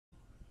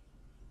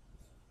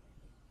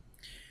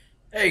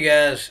Hey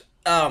guys,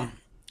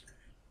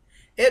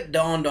 it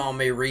dawned on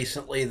me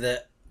recently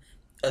that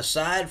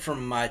aside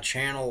from my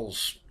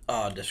channel's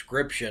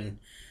description,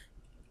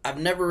 I've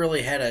never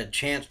really had a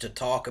chance to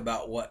talk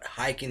about what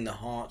Hiking the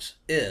Haunts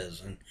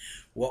is and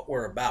what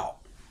we're about.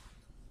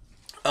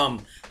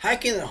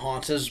 Hiking the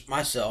Haunts is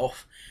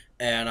myself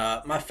and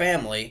my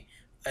family,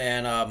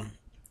 and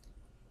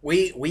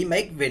we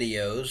make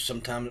videos.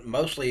 Sometimes,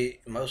 mostly,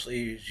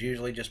 it's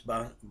usually just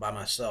by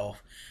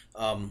myself.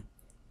 Um,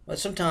 but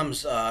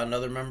sometimes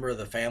another member of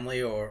the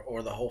family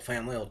or the whole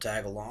family will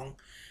tag along.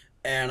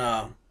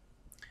 And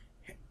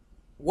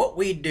what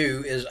we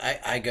do is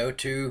I go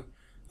to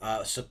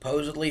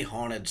supposedly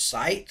haunted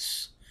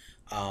sites,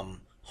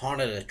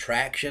 haunted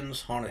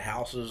attractions, haunted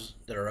houses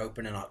that are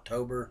open in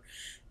October,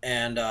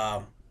 and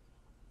a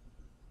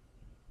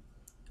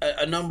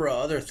number of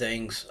other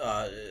things.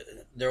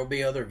 There will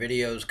be other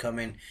videos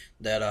coming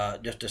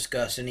that just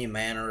discuss any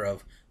manner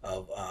of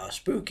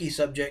spooky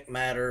subject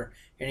matter,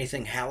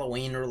 anything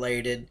Halloween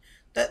related.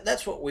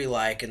 That's what we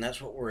like, and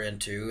that's what we're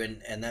into,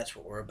 and that's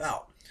what we're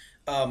about.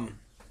 Um,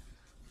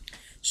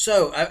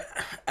 so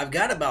I've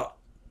gone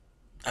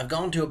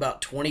to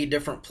about 20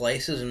 different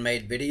places and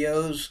made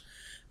videos,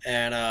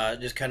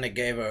 and just kind of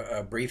gave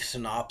a brief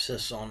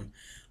synopsis on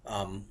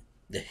um,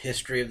 the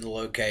history of the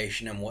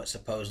location and what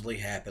supposedly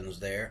happens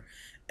there.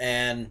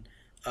 And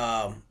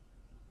um,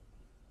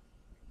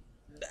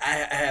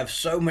 I have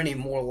so many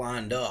more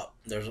lined up.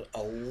 There's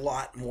a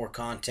lot more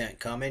content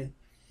coming,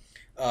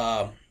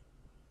 uh,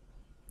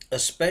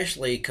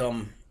 especially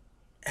come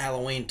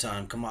Halloween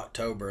time, come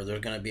October. There's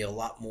going to be a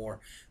lot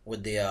more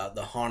with the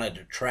haunted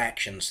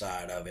attraction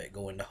side of it,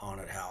 going to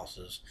haunted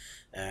houses,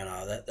 and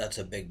that's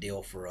a big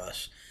deal for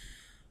us.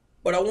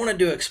 But I wanted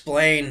to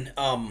explain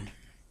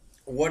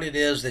what it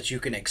is that you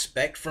can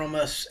expect from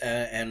us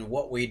and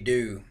what we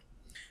do.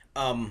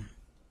 Um,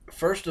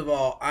 First of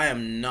all, I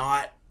am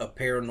not a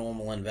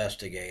paranormal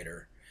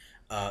investigator.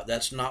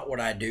 That's not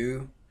what I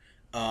do.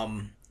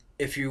 Um,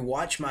 if you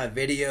watch my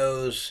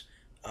videos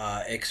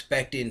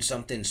expecting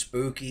something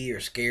spooky or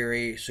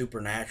scary,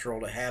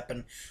 supernatural to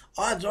happen,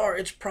 odds are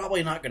it's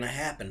probably not going to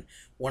happen.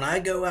 When I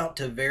go out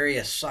to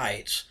various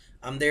sites,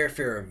 I'm there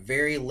for a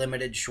very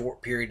limited,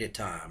 short period of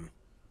time.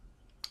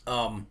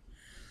 Um,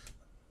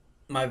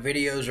 my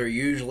videos are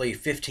usually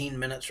 15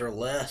 minutes or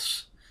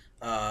less.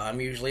 I'm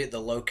usually at the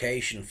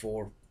location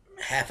for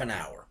half an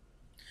hour.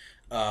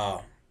 Uh,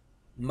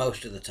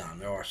 Most of the time,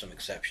 there are some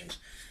exceptions,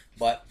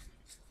 but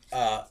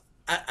uh,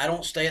 I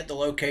don't stay at the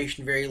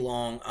location very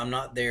long. I'm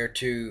not there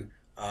to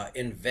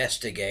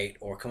investigate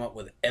or come up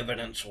with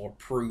evidence or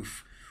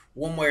proof,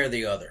 one way or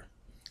the other.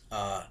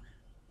 Uh,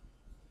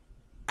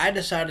 I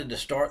decided to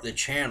start the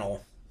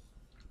channel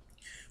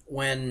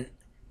when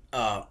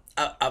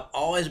I've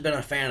always been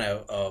a fan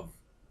of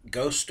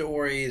ghost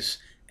stories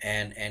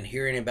and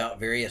hearing about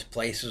various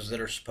places that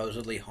are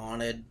supposedly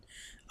haunted.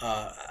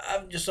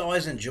 I've just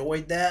always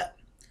enjoyed that.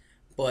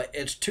 But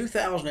it's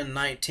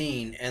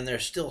 2019, and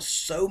there's still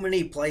so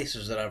many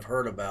places that I've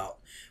heard about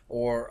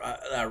or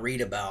I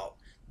read about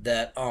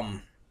that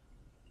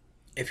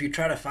if you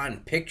try to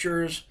find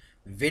pictures,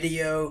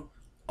 video,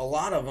 a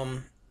lot of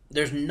them,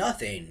 there's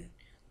nothing.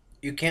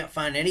 You can't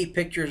find any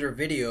pictures or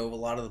video of a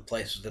lot of the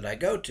places that I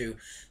go to.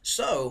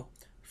 So,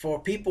 for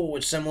people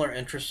with similar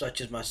interests, such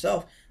as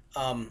myself,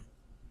 um,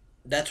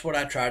 that's what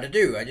I try to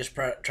do. I just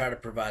try to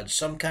provide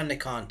some kind of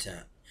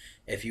content.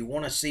 If you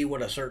want to see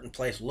what a certain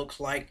place looks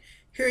like,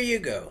 here you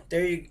go.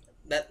 There you.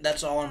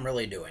 That's all I'm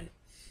really doing.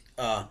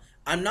 Uh,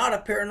 I'm not a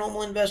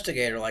paranormal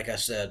investigator, like I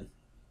said.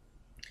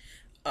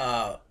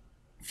 Uh,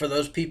 for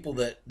those people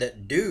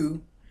that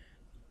do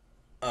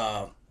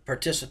uh,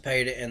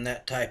 participate in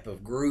that type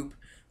of group,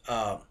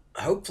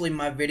 hopefully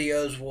my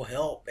videos will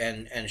help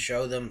and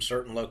show them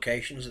certain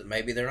locations that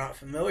maybe they're not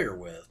familiar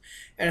with.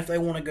 And if they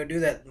want to go do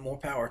that, more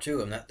power to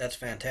them. That's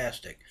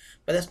fantastic.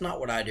 But that's not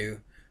what I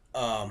do.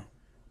 Um,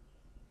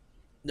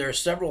 there are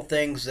several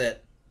things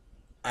that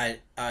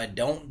I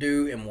don't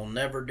do and will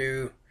never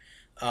do.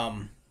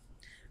 Um,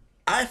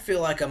 I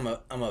feel like I'm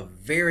a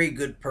very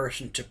good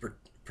person to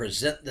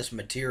present this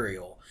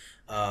material,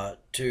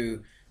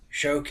 to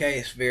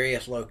showcase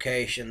various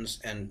locations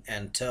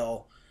and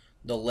tell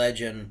the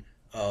legend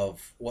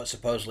of what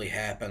supposedly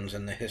happens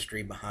and the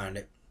history behind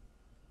it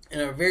in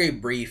a very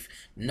brief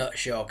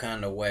nutshell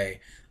kind of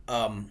way.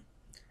 Um,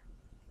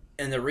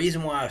 and the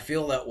reason why I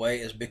feel that way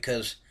is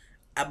because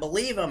I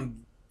believe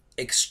I'm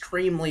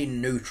extremely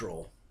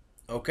neutral.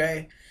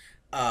 Okay,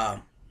 uh,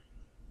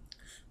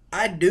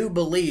 I do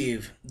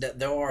believe that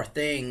there are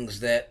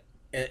things that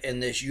in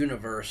this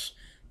universe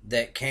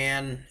that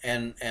can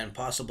and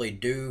possibly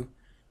do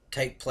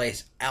take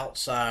place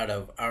outside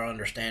of our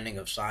understanding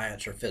of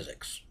science or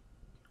physics.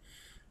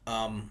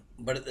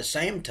 But at the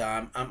same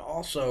time, I'm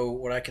also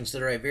what I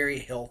consider a very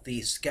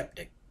healthy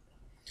skeptic.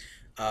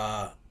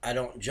 I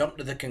don't jump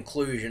to the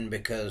conclusion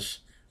because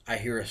I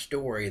hear a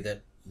story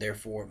that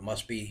therefore it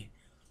must be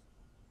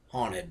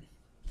haunted.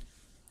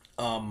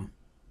 Um,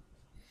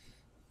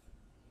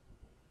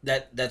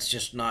 that's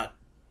just not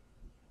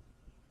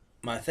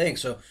my thing.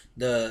 So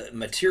the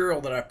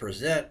material that I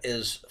present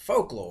is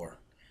folklore.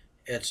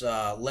 It's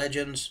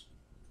legends,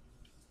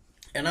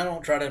 and I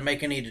don't try to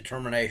make any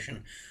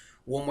determination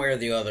one way or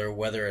the other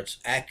whether it's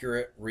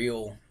accurate,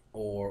 real,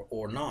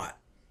 or not.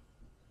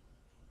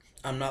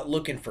 I'm not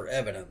looking for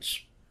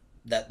evidence.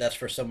 That's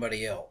for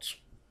somebody else.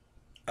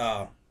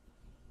 Uh,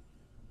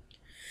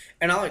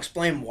 and I'll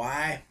explain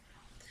why.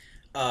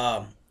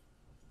 Um,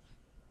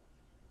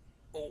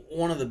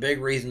 One of the big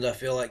reasons I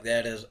feel like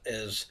that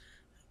is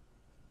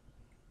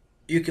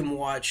you can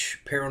watch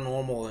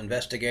paranormal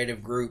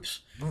investigative groups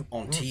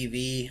on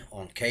TV,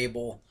 on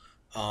cable,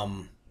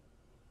 um,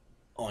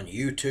 on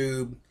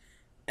YouTube,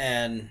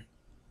 and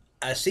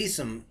I see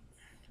some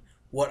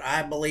what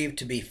I believe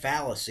to be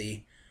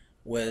fallacy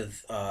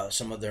with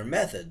some of their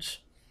methods.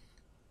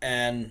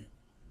 And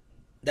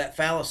that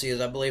fallacy is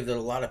I believe that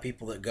a lot of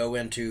people that go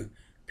into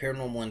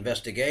paranormal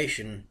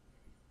investigation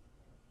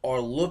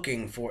are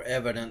looking for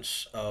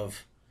evidence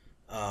of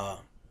uh,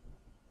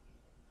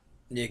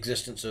 the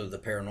existence of the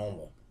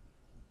paranormal.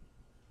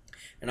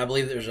 And I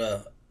believe there's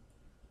a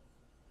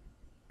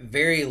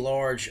very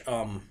large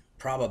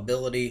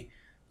probability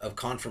of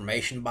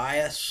confirmation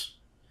bias.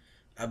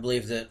 I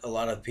believe that a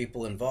lot of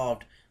people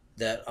involved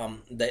that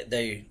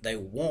they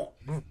want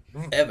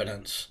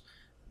evidence,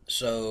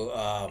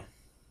 so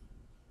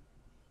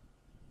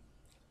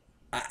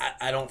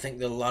I don't think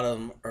that a lot of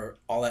them are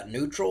all that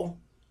neutral,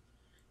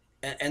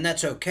 and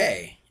that's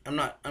okay. I'm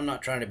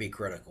not trying to be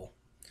critical.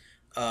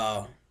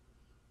 Uh,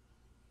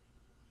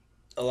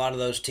 a lot of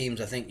those teams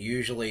I think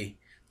usually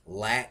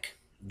lack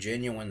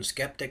genuine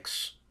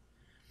skeptics,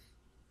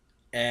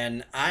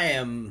 and I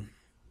am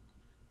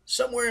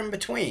somewhere in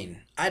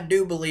between. I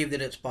do believe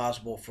that it's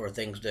possible for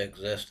things to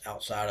exist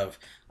outside of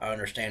our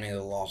understanding of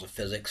the laws of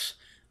physics,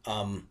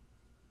 um,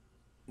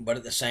 but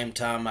at the same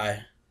time,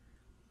 I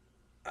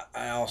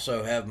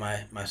also have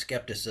my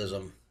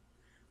skepticism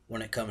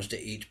when it comes to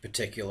each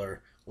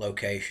particular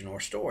location or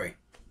story,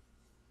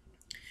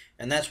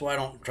 and that's why I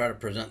don't try to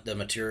present the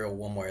material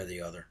one way or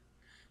the other.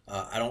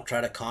 I don't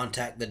try to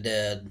contact the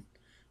dead.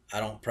 I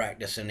don't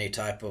practice any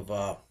type of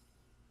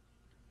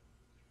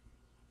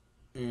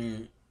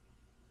mm,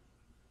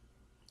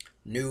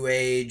 new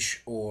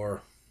age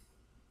or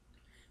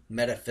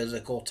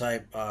metaphysical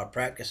type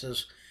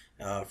practices.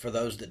 For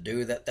those that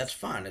do that, that's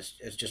fine.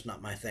 It's just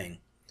not my thing.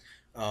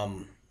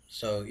 Um,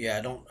 so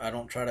yeah, I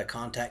don't try to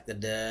contact the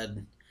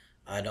dead.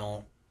 I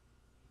don't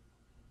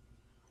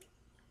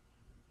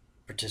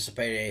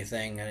participate in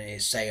anything, any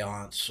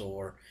seance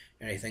or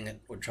anything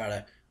that would try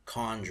to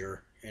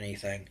conjure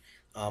anything.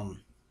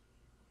 Um,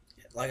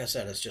 like I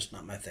said, it's just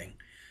not my thing.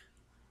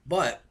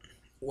 But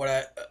what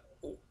I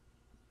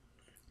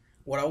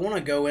want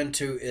to go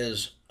into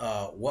is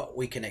what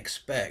we can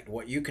expect,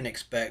 what you can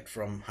expect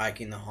from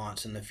hiking the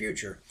haunts in the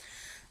future.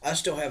 I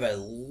still have a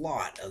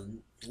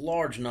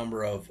large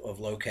number of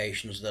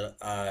locations that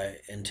I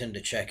intend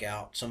to check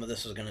out. Some of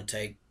this is going to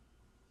take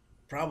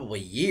probably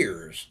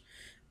years,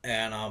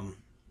 and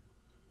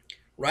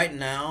right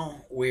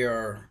now we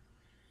haven't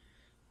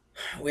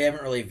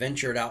really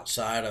ventured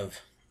outside of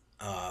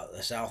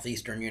the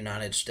southeastern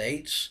United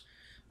States.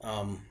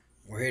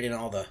 We're hitting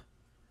all the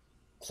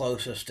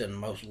closest and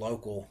most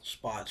local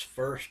spots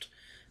first,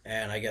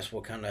 and I guess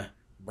we'll kind of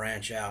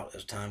branch out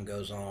as time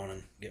goes on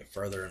and get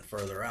further and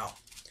further out.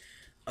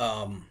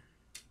 Um,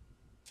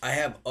 I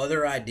have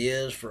other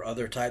ideas for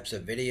other types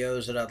of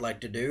videos that I'd like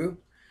to do.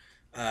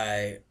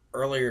 I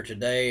earlier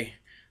today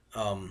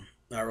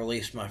I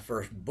released my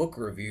first book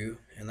review,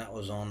 and that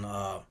was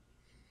on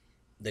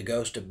the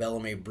Ghost of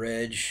Bellamy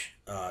Bridge,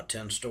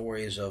 10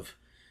 Stories of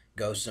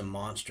Ghosts and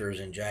Monsters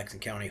in Jackson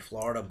County,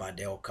 Florida by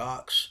Dale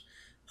Cox.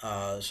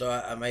 So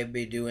I may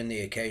be doing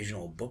the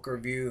occasional book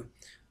review.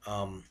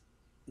 Um,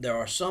 there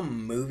are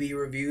some movie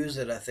reviews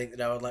that I think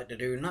that I would like to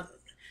do.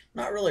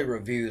 Not really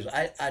reviews.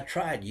 I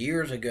tried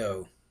years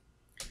ago,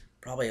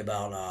 probably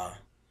about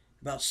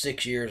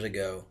 6 years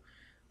ago.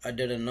 I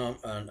did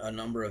a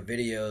number of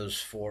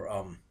videos for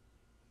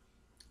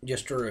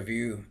just to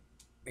review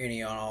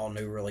any on all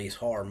new release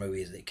horror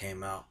movies that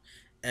came out,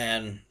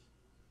 and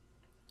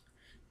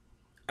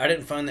I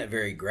didn't find that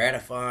very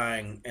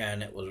gratifying,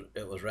 and it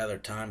was rather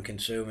time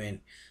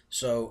consuming.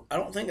 So I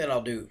don't think that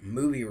I'll do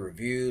movie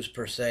reviews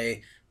per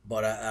se,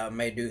 but I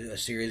may do a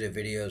series of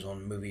videos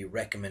on movie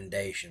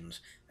recommendations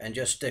and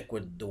just stick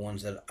with the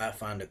ones that I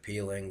find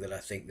appealing that I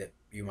think that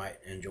you might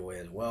enjoy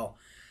as well,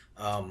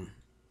 um,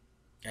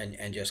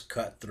 and just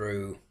cut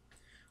through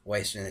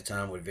wasting the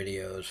time with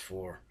videos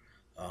for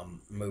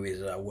movies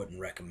that I wouldn't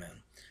recommend.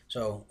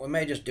 So we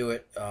may just do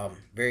it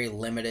very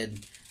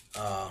limited.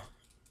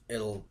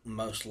 It'll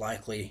most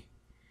likely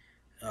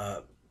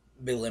uh,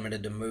 be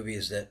limited to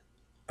movies that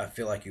I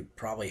feel like you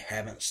probably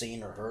haven't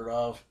seen or heard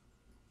of.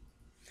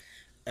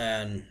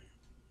 And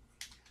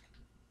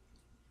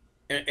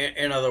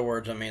in other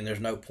words, I mean, there's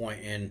no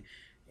point in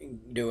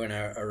doing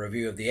a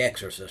review of The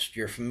Exorcist.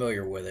 You're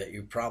familiar with it.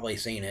 You've probably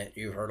seen it.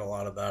 You've heard a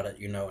lot about it.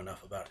 You know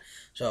enough about it.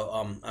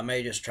 So I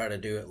may just try to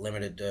do it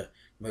limited to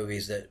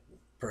movies that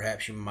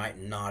perhaps you might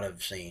not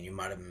have seen, you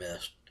might have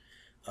missed.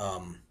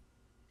 Um,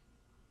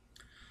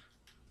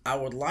 I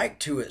would like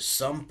to at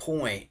some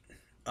point.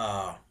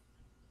 Uh,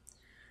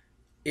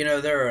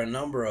 there are a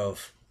number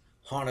of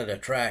haunted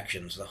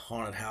attractions, the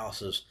haunted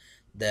houses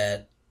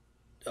that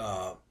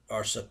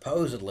are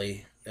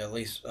supposedly, at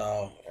least,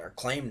 are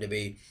claimed to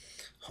be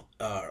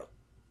uh,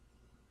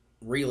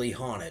 really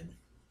haunted,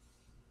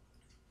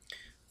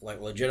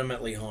 like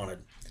legitimately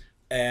haunted.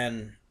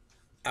 And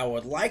I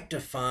would like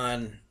to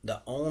find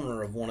the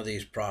owner of one of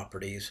these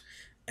properties.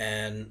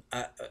 And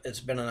it's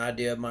been an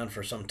idea of mine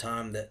for some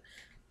time that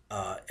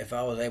if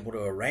I was able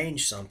to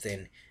arrange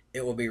something,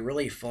 it would be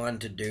really fun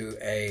to do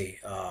a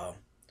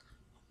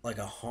like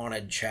a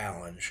haunted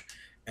challenge,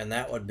 and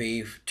that would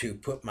be to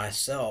put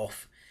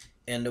myself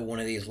into one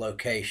of these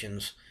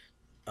locations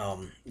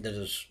that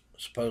is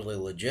supposedly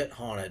legit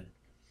haunted,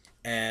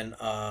 and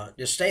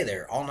just stay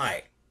there all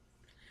night.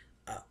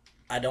 Uh,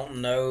 I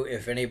don't know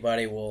if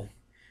anybody will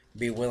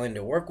be willing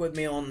to work with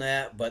me on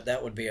that, but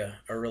that would be a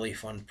really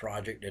fun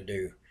project to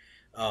do.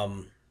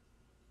 Um,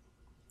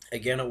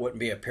 Again, it wouldn't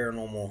be a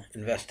paranormal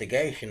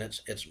investigation.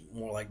 It's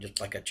more like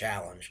just like a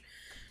challenge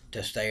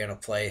to stay in a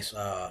place,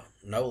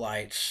 no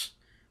lights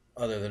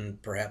other than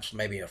perhaps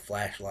maybe a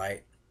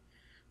flashlight,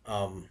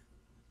 um,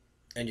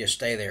 and just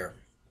stay there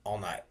all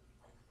night.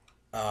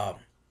 Uh,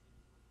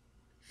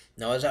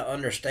 Now, as I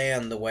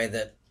understand the way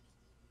that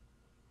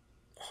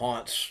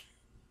haunts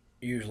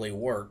usually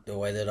work, the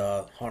way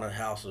that haunted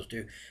houses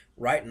do,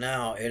 right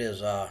now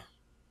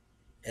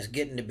it's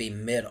getting to be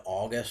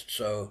mid-August,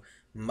 so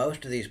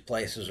most of these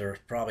places are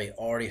probably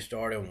already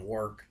starting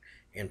work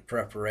in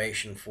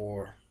preparation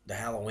for the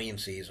Halloween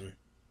season.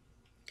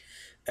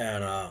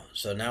 And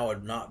so now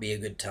would not be a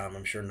good time.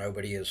 I'm sure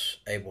nobody is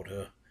able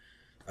to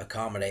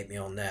accommodate me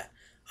on that.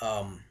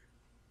 Um,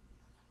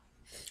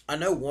 I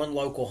know one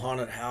local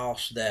haunted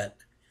house that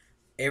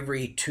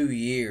every 2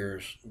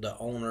 years the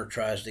owner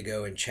tries to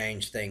go and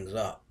change things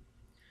up.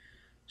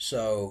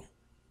 So,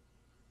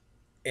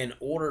 in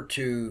order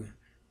to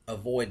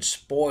avoid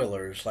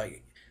spoilers,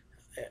 like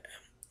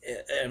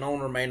an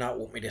owner may not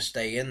want me to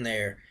stay in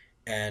there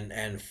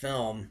and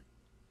film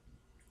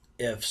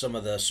if some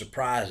of the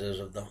surprises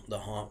of the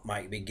haunt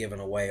might be given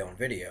away on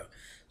video.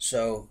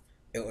 So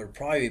it would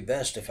probably be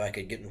best if I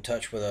could get in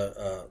touch with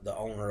the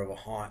owner of a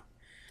haunt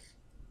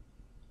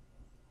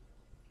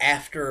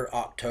after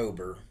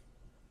October,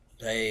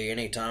 say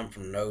anytime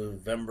from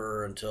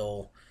November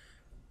until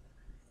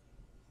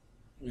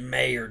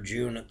May or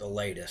June at the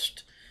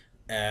latest,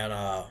 and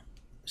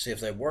see if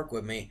they work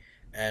with me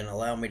and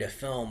allow me to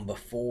film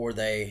before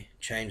they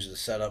change the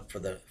setup for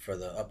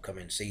the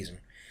upcoming season.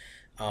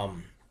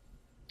 Um,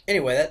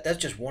 anyway, that's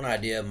just one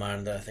idea of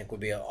mine that I think would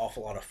be an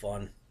awful lot of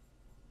fun.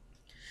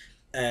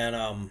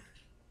 And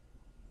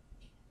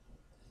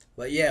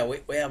but yeah,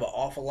 we have an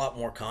awful lot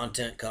more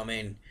content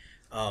coming.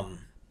 Um,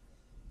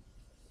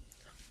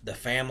 the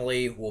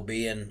family will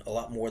be in a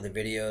lot more of the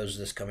videos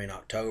this coming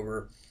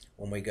October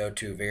when we go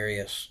to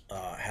various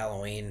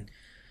Halloween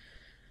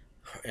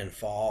and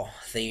fall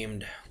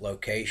themed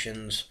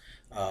locations.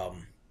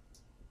 Um,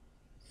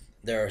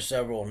 there are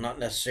several not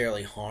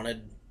necessarily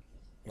haunted,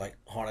 like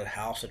haunted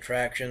house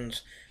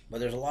attractions, but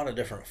there's a lot of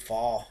different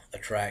fall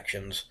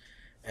attractions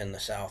in the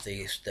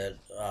southeast that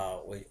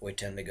we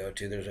tend to go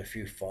to. There's a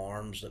few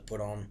farms that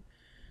put on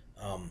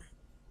um,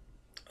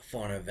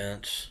 fun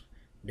events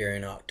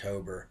during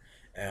October,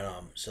 and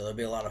so there'll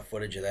be a lot of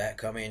footage of that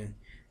coming,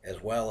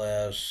 as well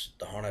as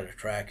the haunted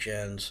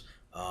attractions.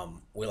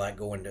 We like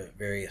going to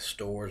various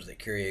stores that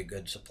carry a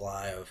good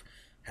supply of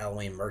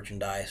Halloween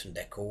merchandise and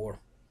decor.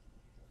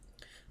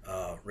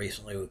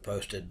 Recently, we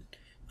posted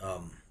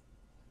um,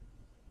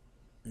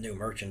 new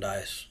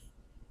merchandise,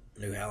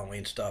 new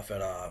Halloween stuff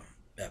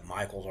at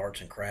Michael's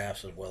Arts and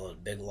Crafts, as well as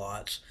Big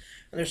Lots.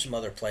 And there's some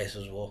other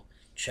places we'll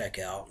check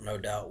out. No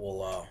doubt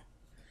we'll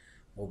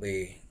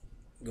be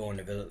going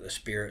to visit the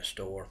Spirit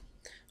Store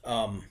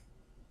um,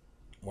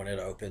 when it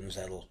opens.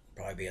 That'll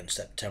probably be in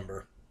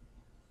September.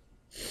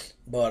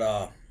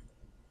 But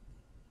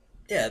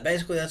yeah,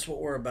 basically that's what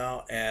we're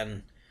about,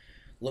 and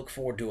look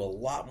forward to a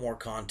lot more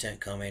content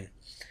coming.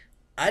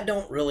 I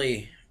don't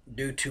really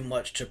do too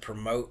much to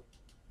promote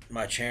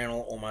my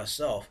channel or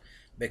myself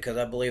because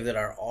I believe that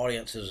our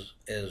audience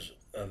is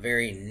a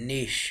very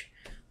niche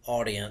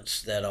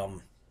audience that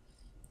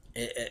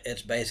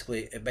it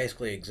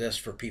basically exists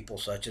for people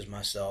such as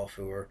myself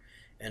who are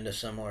into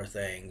similar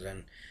things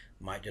and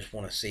might just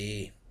want to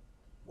see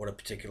what a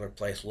particular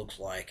place looks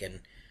like, and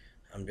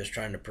I'm just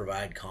trying to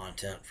provide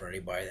content for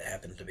anybody that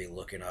happens to be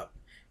looking up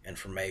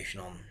information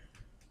on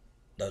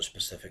those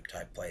specific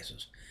type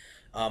places.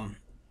 um,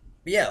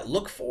 yeah,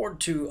 look forward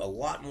to a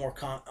lot more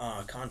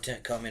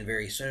content coming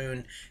very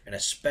soon, and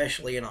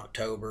especially in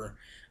October.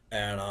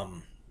 And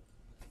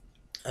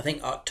I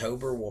think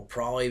October will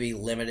probably be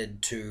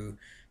limited to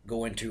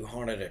going to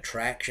haunted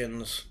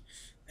attractions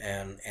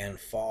and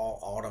fall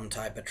autumn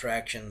type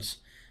attractions.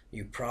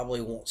 You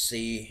probably won't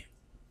see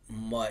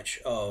much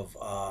of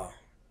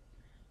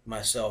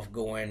myself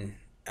going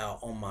out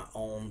on my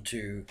own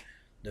to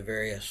the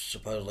various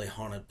supposedly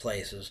haunted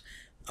places.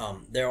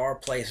 There are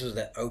places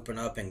that open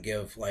up and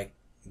give like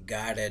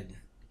guided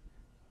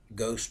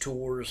ghost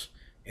tours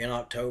in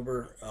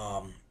October.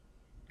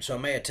 So I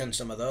may attend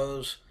some of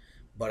those.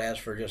 But as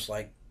for just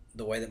like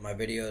the way that my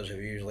videos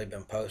have usually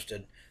been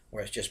posted,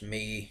 where it's just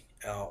me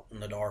out in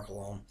the dark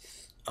alone,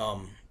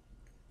 um,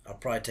 I'll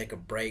probably take a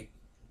break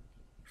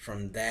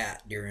from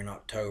that during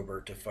October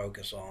to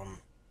focus on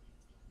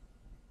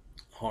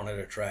haunted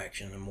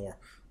attraction and more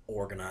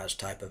organized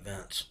type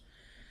events.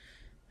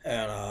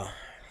 And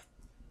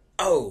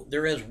oh,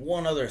 there is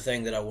one other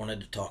thing that I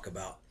wanted to talk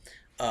about.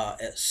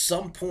 At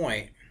some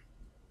point,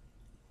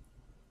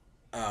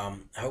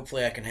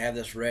 hopefully, I can have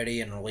this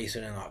ready and release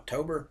it in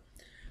October.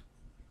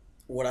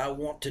 What I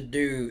want to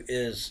do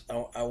is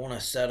I want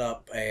to set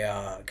up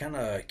a kind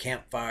of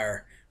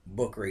campfire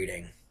book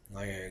reading,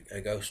 like a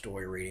ghost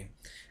story reading.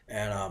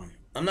 And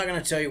I'm not going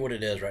to tell you what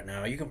it is right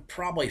now. You can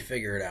probably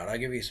figure it out. I'll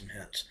give you some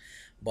hints.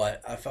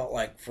 But I felt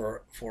like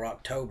for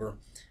October,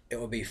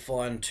 it would be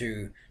fun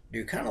to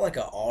do kind of like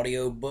an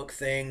audio book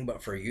thing,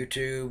 but for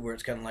YouTube, where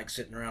it's kind of like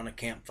sitting around a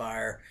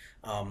campfire,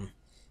 um,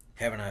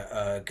 having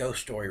a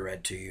ghost story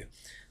read to you.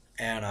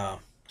 And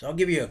so I'll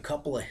give you a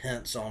couple of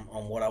hints on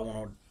what I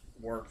want to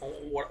work,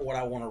 what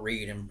I want to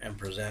read and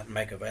present and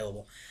make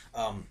available.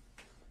 Um,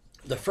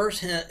 the first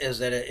hint is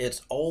that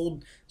it's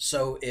old,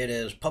 so it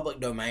is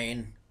public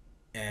domain,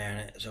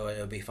 and so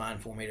it'll be fine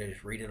for me to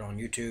just read it on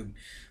YouTube.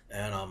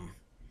 And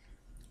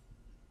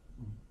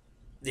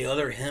the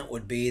other hint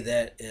would be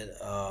that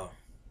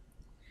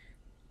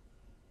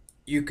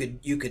you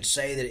could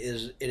say that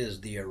it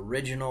is the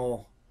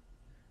original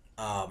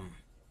um,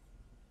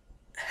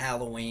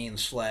 Halloween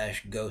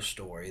slash ghost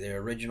story, the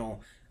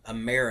original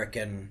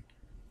American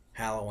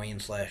Halloween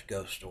slash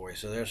ghost story.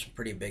 So there's some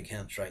pretty big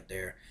hints right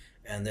there,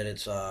 and that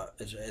it's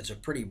a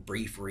pretty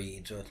brief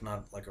read, so it's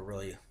not like a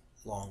really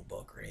long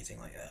book or anything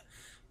like that.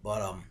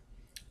 But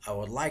I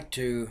would like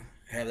to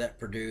have that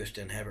produced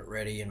and have it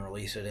ready and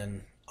release it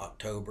in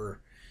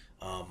October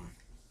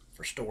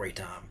for story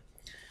time.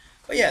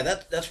 But yeah,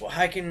 that's what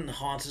hiking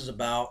haunts is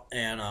about,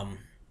 and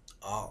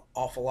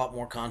awful lot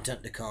more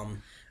content to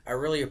come. I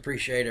really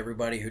appreciate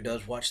everybody who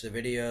does watch the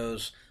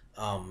videos.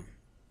 Um,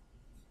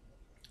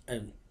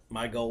 and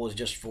my goal is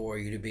just for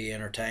you to be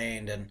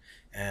entertained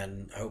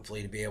and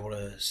hopefully to be able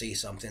to see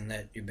something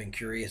that you've been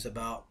curious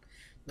about.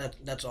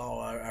 That's all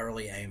I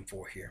really aim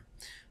for here.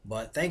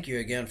 But thank you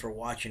again for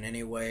watching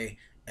anyway,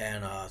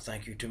 and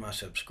thank you to my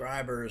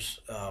subscribers.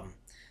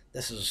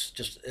 This is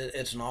just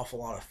it's an awful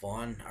lot of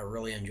fun. I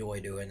really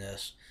enjoy doing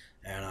this,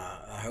 and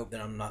I hope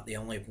that I'm not the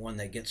only one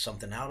that gets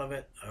something out of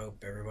it. I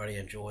hope everybody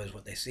enjoys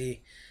what they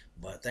see.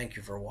 But thank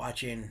you for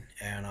watching,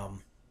 and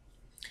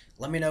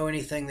let me know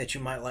anything that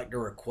you might like to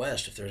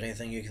request. If there's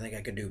anything you think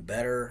I could do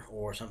better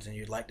or something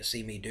you'd like to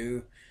see me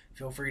do,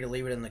 feel free to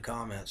leave it in the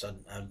comments.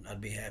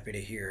 I'd be happy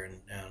to hear,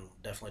 and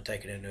definitely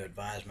take it into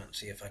advisement and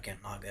see if I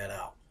can't knock that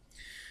out.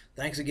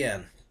 Thanks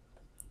again.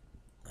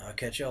 I'll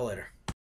catch y'all later.